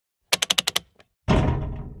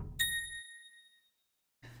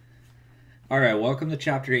All right, welcome to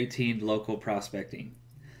Chapter 18, Local Prospecting.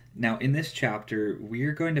 Now, in this chapter, we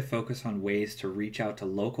are going to focus on ways to reach out to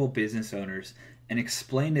local business owners and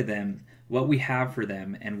explain to them what we have for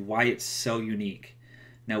them and why it's so unique.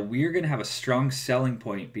 Now, we are going to have a strong selling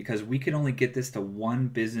point because we can only get this to one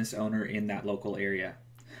business owner in that local area.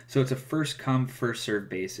 So it's a first come, first served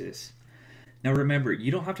basis. Now, remember,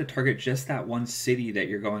 you don't have to target just that one city that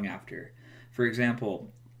you're going after. For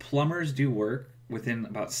example, plumbers do work within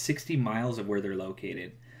about 60 miles of where they're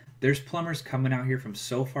located. There's plumbers coming out here from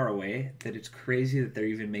so far away that it's crazy that they're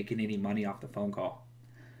even making any money off the phone call.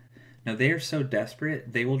 Now, they are so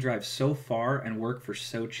desperate, they will drive so far and work for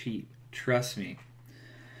so cheap. Trust me.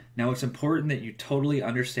 Now, it's important that you totally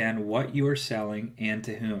understand what you are selling and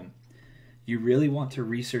to whom. You really want to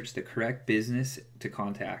research the correct business to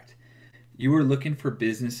contact. You are looking for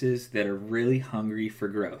businesses that are really hungry for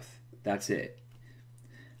growth. That's it.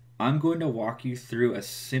 I'm going to walk you through a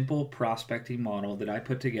simple prospecting model that I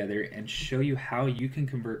put together and show you how you can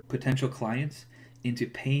convert potential clients into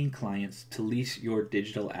paying clients to lease your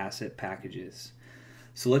digital asset packages.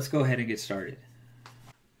 So let's go ahead and get started.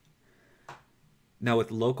 Now,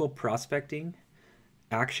 with local prospecting,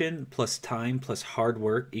 action plus time plus hard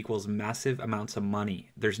work equals massive amounts of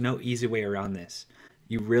money. There's no easy way around this.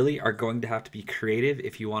 You really are going to have to be creative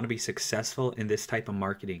if you want to be successful in this type of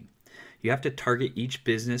marketing. You have to target each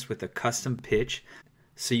business with a custom pitch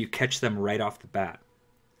so you catch them right off the bat.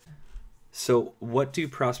 So what do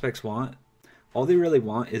prospects want? All they really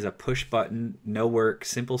want is a push button, no work,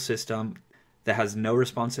 simple system that has no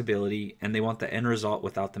responsibility, and they want the end result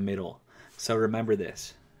without the middle. So remember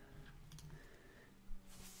this.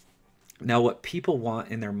 Now, what people want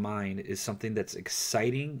in their mind is something that's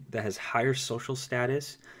exciting, that has higher social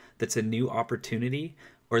status, that's a new opportunity,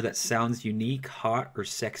 or that sounds unique, hot, or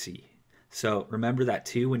sexy. So remember that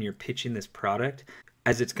too when you're pitching this product,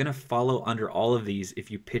 as it's going to follow under all of these if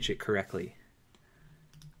you pitch it correctly.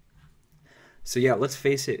 So yeah, let's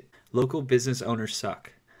face it, local business owners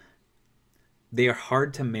suck. They are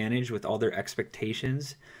hard to manage with all their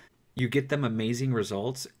expectations. You get them amazing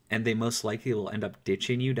results, and they most likely will end up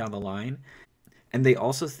ditching you down the line. And they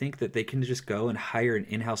also think that they can just go and hire an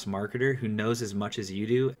in-house marketer who knows as much as you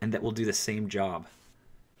do and that will do the same job.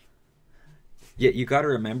 Yet you got to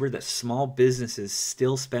remember that small businesses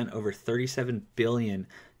still spent over $37 billion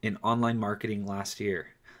in online marketing last year.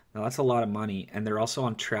 Now that's a lot of money, and they're also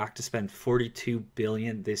on track to spend $42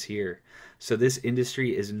 billion this year. So this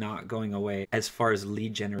industry is not going away as far as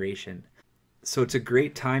lead generation. So it's a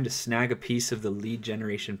great time to snag a piece of the lead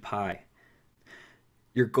generation pie.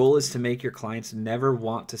 Your goal is to make your clients never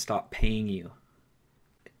want to stop paying you.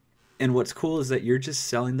 And what's cool is that you're just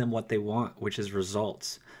selling them what they want, which is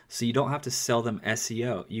results. So you don't have to sell them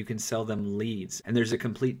SEO. You can sell them leads. And there's a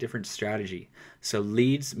complete different strategy. So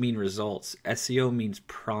leads mean results. SEO means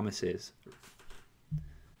promises.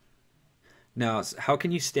 Now, how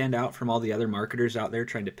can you stand out from all the other marketers out there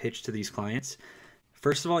trying to pitch to these clients?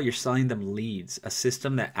 First of all, you're selling them leads, a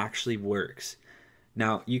system that actually works.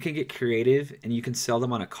 Now, you can get creative and you can sell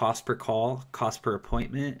them on a cost per call, cost per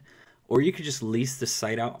appointment, or you could just lease the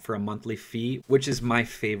site out for a monthly fee, which is my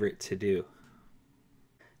favorite to do.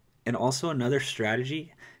 And also another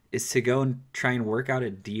strategy is to go and try and work out a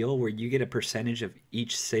deal where you get a percentage of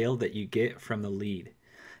each sale that you get from the lead.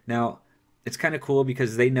 Now, it's kind of cool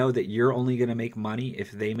because they know that you're only going to make money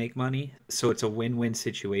if they make money, so it's a win-win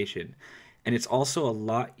situation. And it's also a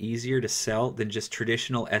lot easier to sell than just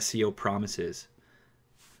traditional SEO promises.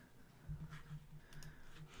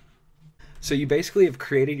 So you basically have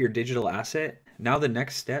created your digital asset. Now the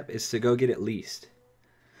next step is to go get it leased.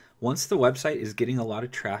 Once the website is getting a lot of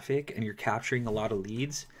traffic and you're capturing a lot of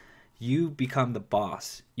leads, you become the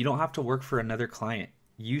boss. You don't have to work for another client.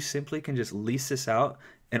 You simply can just lease this out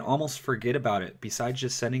and almost forget about it besides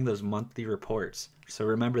just sending those monthly reports. So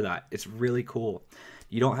remember that. It's really cool.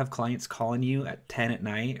 You don't have clients calling you at 10 at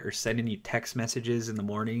night or sending you text messages in the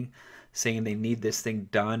morning saying they need this thing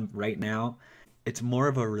done right now. It's more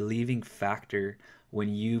of a relieving factor when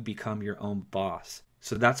you become your own boss.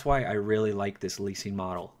 So that's why I really like this leasing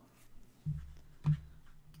model.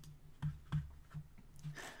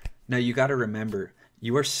 Now you got to remember,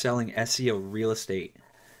 you are selling SEO real estate.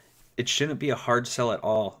 It shouldn't be a hard sell at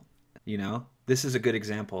all. You know, this is a good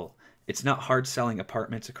example. It's not hard selling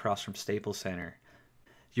apartments across from Staples Center.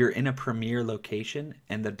 You're in a premier location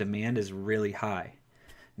and the demand is really high.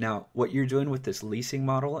 Now, what you're doing with this leasing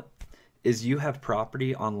model is you have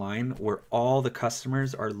property online where all the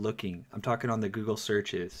customers are looking. I'm talking on the Google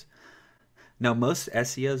searches. Now, most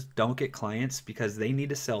SEOs don't get clients because they need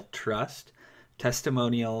to sell trust,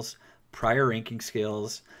 testimonials, prior ranking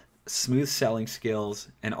skills, smooth selling skills,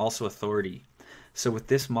 and also authority. So with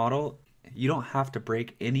this model, you don't have to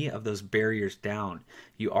break any of those barriers down.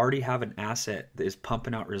 You already have an asset that is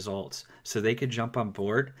pumping out results, so they could jump on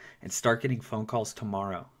board and start getting phone calls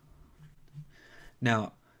tomorrow.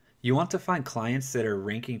 Now, you want to find clients that are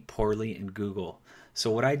ranking poorly in Google.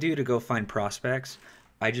 So what I do to go find prospects,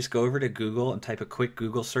 I just go over to Google and type a quick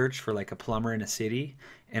Google search for like a plumber in a city,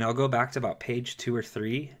 and I'll go back to about page 2 or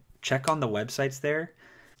 3, check on the websites there,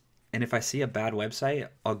 and if I see a bad website,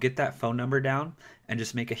 I'll get that phone number down and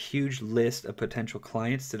just make a huge list of potential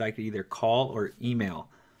clients that I could either call or email.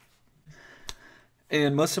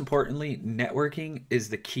 And most importantly, networking is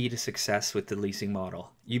the key to success with the leasing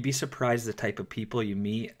model. You'd be surprised the type of people you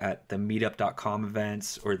meet at the meetup.com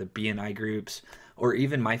events or the BNI groups, or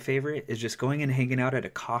even my favorite is just going and hanging out at a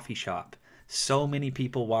coffee shop. So many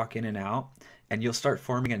people walk in and out, and you'll start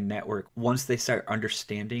forming a network once they start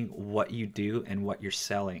understanding what you do and what you're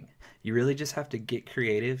selling. You really just have to get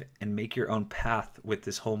creative and make your own path with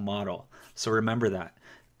this whole model. So remember that.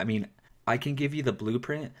 I mean, I can give you the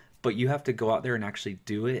blueprint, but you have to go out there and actually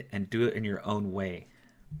do it, and do it in your own way.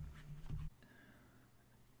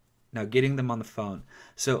 Now, getting them on the phone.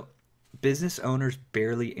 So business owners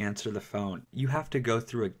barely answer the phone. You have to go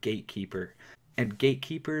through a gatekeeper. And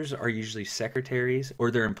gatekeepers are usually secretaries or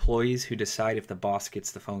their employees who decide if the boss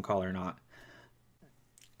gets the phone call or not.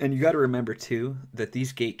 And you got to remember too that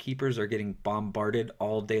these gatekeepers are getting bombarded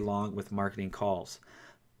all day long with marketing calls.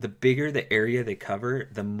 The bigger the area they cover,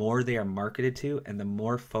 the more they are marketed to, and the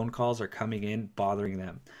more phone calls are coming in bothering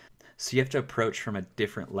them. So you have to approach from a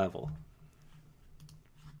different level.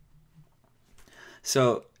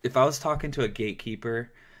 So if I was talking to a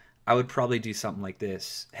gatekeeper, I would probably do something like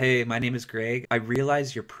this. Hey, my name is Greg. I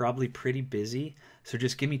realize you're probably pretty busy, so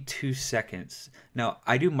just give me 2 seconds. Now,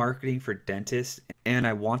 I do marketing for dentists, and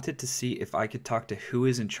I wanted to see if I could talk to who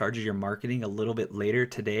is in charge of your marketing a little bit later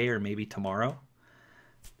today or maybe tomorrow.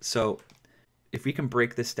 So if we can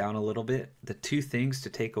break this down a little bit, the 2 things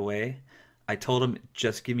to take away, I told them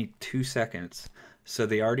just give me 2 seconds. So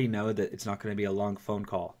they already know that it's not going to be a long phone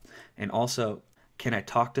call. And also, can I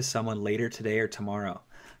talk to someone later today or tomorrow?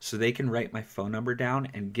 So they can write my phone number down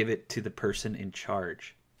and give it to the person in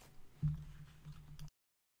charge.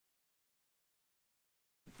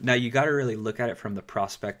 Now you got to really look at it from the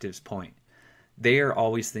prospective's point. They are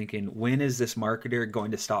always thinking, when is this marketer going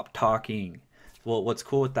to stop talking? Well, what's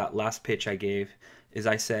cool with that last pitch I gave is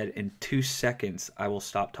I said in 2 seconds I will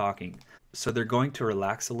stop talking. So they're going to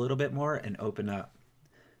relax a little bit more and open up.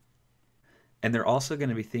 And they're also going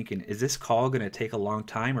to be thinking, is this call going to take a long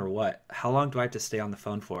time or what? How long do I have to stay on the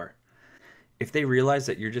phone for? If they realize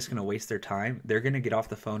that you're just going to waste their time, they're going to get off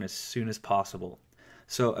the phone as soon as possible.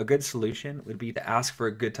 So a good solution would be to ask for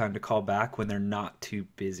a good time to call back when they're not too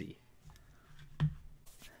busy.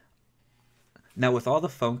 Now, with all the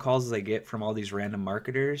phone calls they get from all these random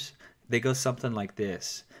marketers, they go something like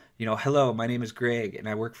this. Hello, my name is Greg, and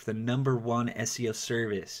I work for the #1 SEO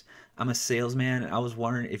service. I'm a salesman, and I was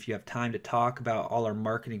wondering if you have time to talk about all our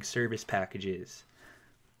marketing service packages.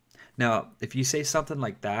 Now, if you say something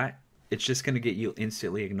like that, it's just going to get you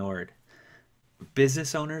instantly ignored.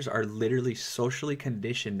 Business owners are literally socially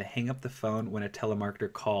conditioned to hang up the phone when a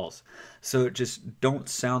telemarketer calls. So just don't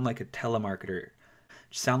sound like a telemarketer.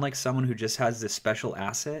 Sound like someone who just has this special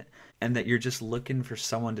asset and that you're just looking for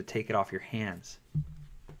someone to take it off your hands.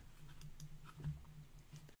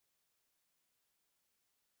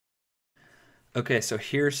 Okay, so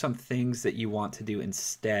here are some things that you want to do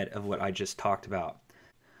instead of what I just talked about.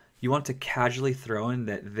 You want to casually throw in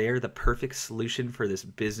that they're the perfect solution for this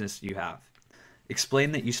business you have.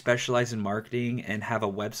 Explain that you specialize in marketing and have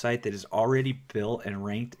a website that is already built and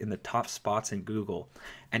ranked in the top spots in Google,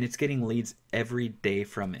 and it's getting leads every day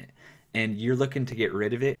from it. And you're looking to get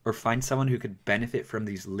rid of it or find someone who could benefit from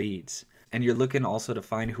these leads. And you're looking also to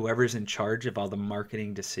find whoever's in charge of all the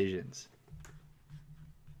marketing decisions.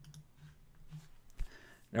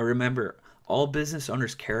 Now remember, all business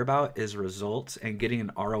owners care about is results and getting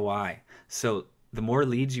an ROI. So the more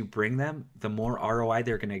leads you bring them, the more ROI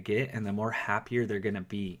they're going to get and the more happier they're going to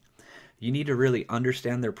be. You need to really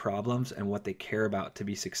understand their problems and what they care about to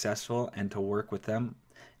be successful and to work with them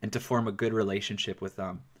and to form a good relationship with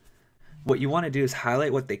them. What you want to do is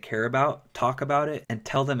highlight what they care about, talk about it, and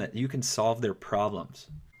tell them that you can solve their problems.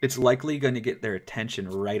 It's likely going to get their attention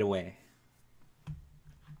right away.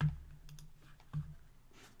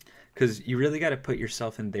 Because you really got to put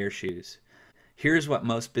yourself in their shoes. Here's what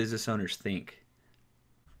most business owners think.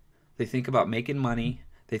 They think about making money.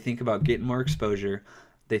 They think about getting more exposure.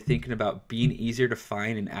 They're thinking about being easier to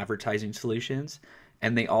find in advertising solutions.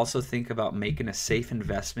 And they also think about making a safe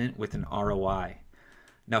investment with an ROI.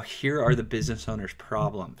 Now, here are the business owners'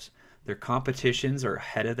 problems. Their competitions are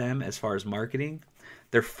ahead of them as far as marketing.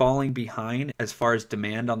 They're falling behind as far as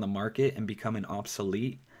demand on the market and becoming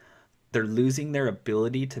obsolete. They're losing their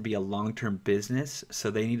ability to be a long-term business, so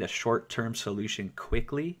they need a short-term solution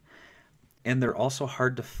quickly. And they're also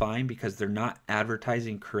hard to find because they're not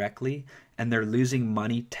advertising correctly, and they're losing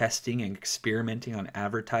money testing and experimenting on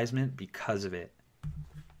advertisement because of it.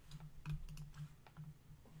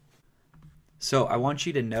 So I want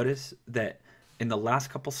you to notice that in the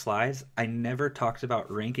last couple slides, I never talked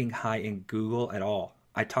about ranking high in Google at all.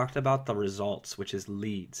 I talked about the results, which is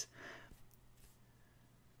leads.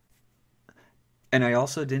 And I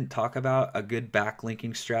also didn't talk about a good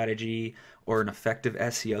backlinking strategy or an effective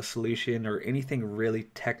SEO solution or anything really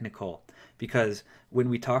technical. Because when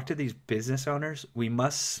we talk to these business owners, we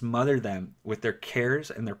must smother them with their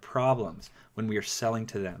cares and their problems when we are selling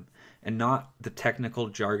to them, and not the technical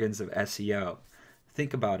jargons of SEO.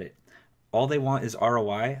 Think about it. All they want is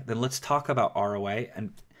ROI, then let's talk about ROI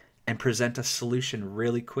and present a solution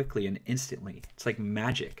really quickly and instantly. It's like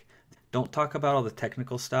magic. Don't talk about all the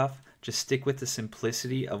technical stuff. Just stick with the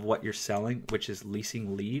simplicity of what you're selling, which is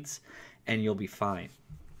leasing leads, and you'll be fine.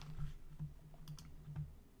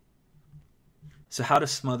 So how to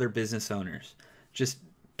smother business owners? Just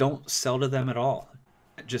don't sell to them at all.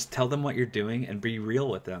 Just tell them what you're doing and be real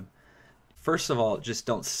with them. First of all, just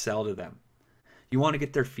don't sell to them. You want to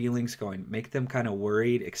get their feelings going, make them kind of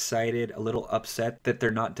worried, excited, a little upset that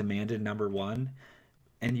they're not demanded number one.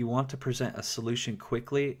 And you want to present a solution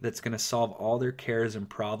quickly that's going to solve all their cares and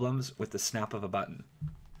problems with the snap of a button.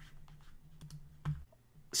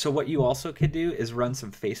 So what you also could do is run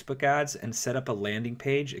some Facebook ads and set up a landing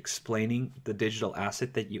page explaining the digital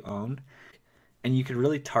asset that you own. And you could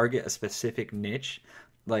really target a specific niche.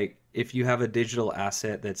 Like if you have a digital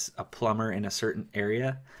asset that's a plumber in a certain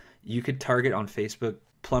area, you could target on Facebook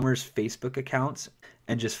plumbers' Facebook accounts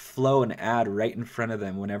and just flow an ad right in front of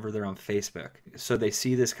them whenever they're on Facebook. So they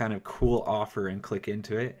see this kind of cool offer and click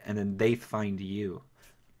into it, and then they find you.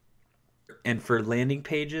 And for landing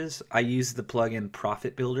pages, I use the plugin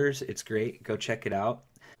Profit Builders. It's great. Go check it out.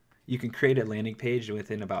 You can create a landing page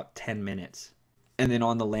within about 10 minutes. And then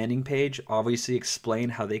on the landing page, obviously explain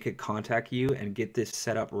how they could contact you and get this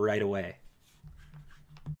set up right away.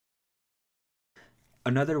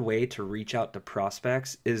 Another way to reach out to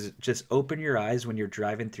prospects is just open your eyes when you're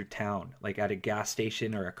driving through town, like at a gas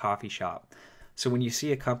station or a coffee shop. So when you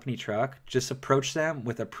see a company truck, just approach them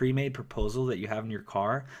with a pre-made proposal that you have in your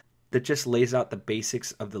car that just lays out the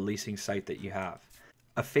basics of the leasing site that you have.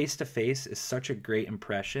 A face-to-face is such a great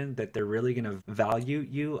impression that they're really going to value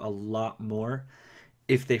you a lot more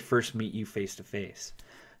if they first meet you face-to-face.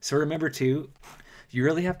 So remember too, you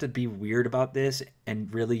really have to be weird about this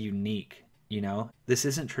and really unique. You know, this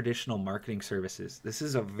isn't traditional marketing services. This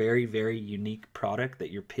is a very, very unique product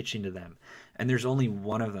that you're pitching to them. And there's only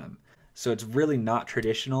one of them. So it's really not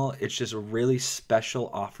traditional. It's just a really special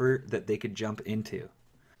offer that they could jump into.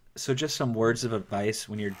 So just some words of advice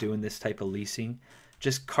when you're doing this type of leasing.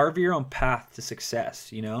 Just carve your own path to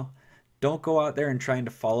success, you know? Don't go out there and trying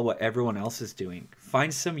to follow what everyone else is doing.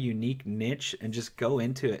 Find some unique niche and just go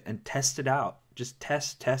into it and test it out. Just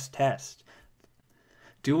test, test, test.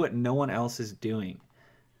 Do what no one else is doing.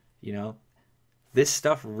 You know, this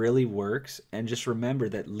stuff really works. And just remember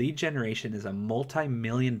that lead generation is a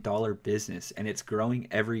multi-million-dollar business and it's growing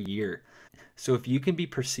every year. So if you can be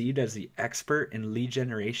perceived as the expert in lead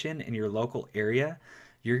generation in your local area,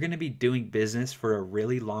 you're going to be doing business for a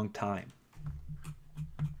really long time.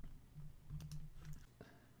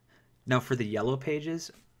 Now for the yellow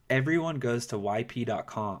pages, everyone goes to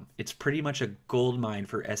yp.com. It's pretty much a gold mine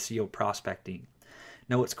for SEO prospecting.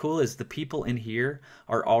 Now what's cool is the people in here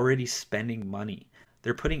are already spending money.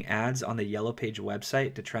 They're putting ads on the Yellow Page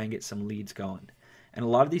website to try and get some leads going. And a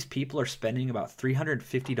lot of these people are spending about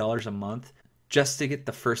 $350 a month just to get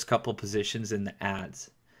the first couple positions in the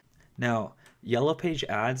ads. Now, Yellow Page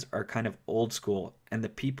ads are kind of old school, and the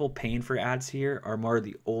people paying for ads here are more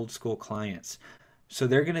the old school clients. So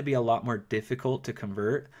they're going to be a lot more difficult to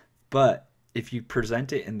convert, but if you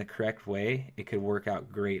present it in the correct way, it could work out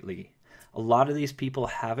greatly. A lot of these people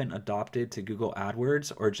haven't adopted to Google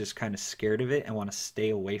AdWords or just kind of scared of it and want to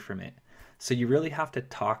stay away from it. So you really have to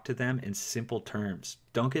talk to them in simple terms.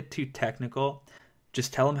 Don't get too technical.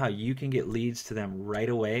 Just tell them how you can get leads to them right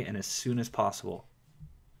away and as soon as possible.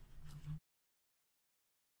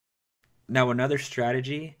 Now another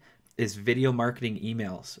strategy is video marketing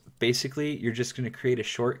emails. Basically, you're just going to create a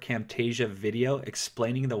short Camtasia video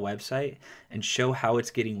explaining the website and show how it's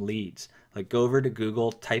getting leads. Like go over to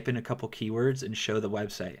Google, type in a couple keywords and show the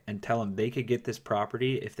website and tell them they could get this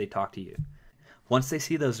property if they talk to you. Once they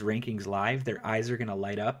see those rankings live, their eyes are going to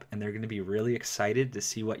light up and they're going to be really excited to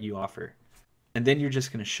see what you offer. And then you're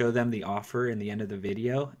just going to show them the offer in the end of the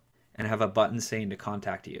video and have a button saying to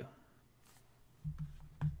contact you.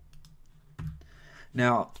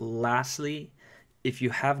 Now, lastly, if you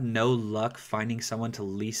have no luck finding someone to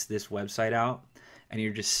lease this website out and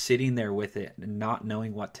you're just sitting there with it and not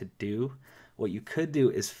knowing what to do, what you could do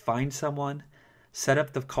is find someone, set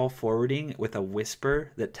up the call forwarding with a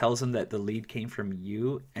whisper that tells them that the lead came from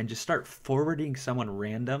you, and just start forwarding someone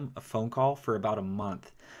random a phone call for about a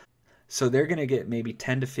month. So they're going to get maybe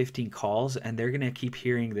 10 to 15 calls, and they're going to keep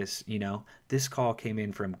hearing this, this call came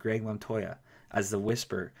in from Greg Montoya as the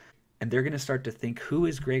whisper. And they're going to start to think, who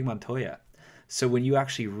is Greg Montoya? So when you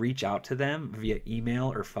actually reach out to them via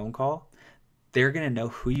email or phone call, they're going to know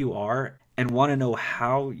who you are and want to know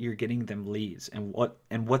how you're getting them leads and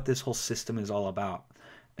what this whole system is all about.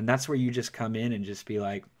 And that's where you just come in and just be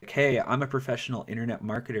like, hey, I'm a professional internet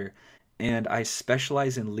marketer and I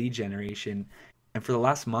specialize in lead generation. And for the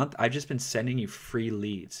last month, I've just been sending you free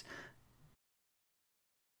leads.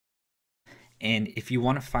 And if you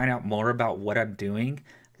want to find out more about what I'm doing,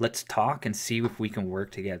 let's talk and see if we can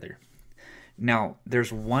work together. Now,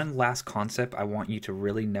 there's one last concept I want you to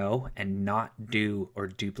really know and not do or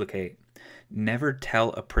duplicate. Never tell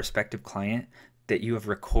a prospective client that you have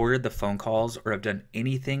recorded the phone calls or have done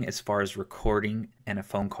anything as far as recording and a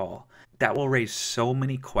phone call. That will raise so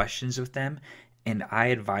many questions with them, and I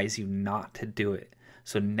advise you not to do it.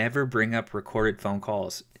 So never bring up recorded phone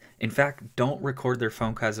calls. In fact, don't record their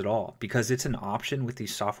phone calls at all because it's an option with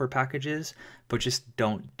these software packages, but just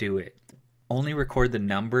don't do it. Only record the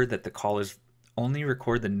number that the call is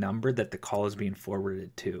being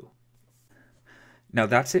forwarded to. Now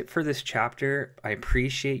that's it for this chapter. I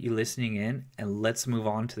appreciate you listening in, and let's move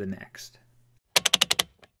on to the next.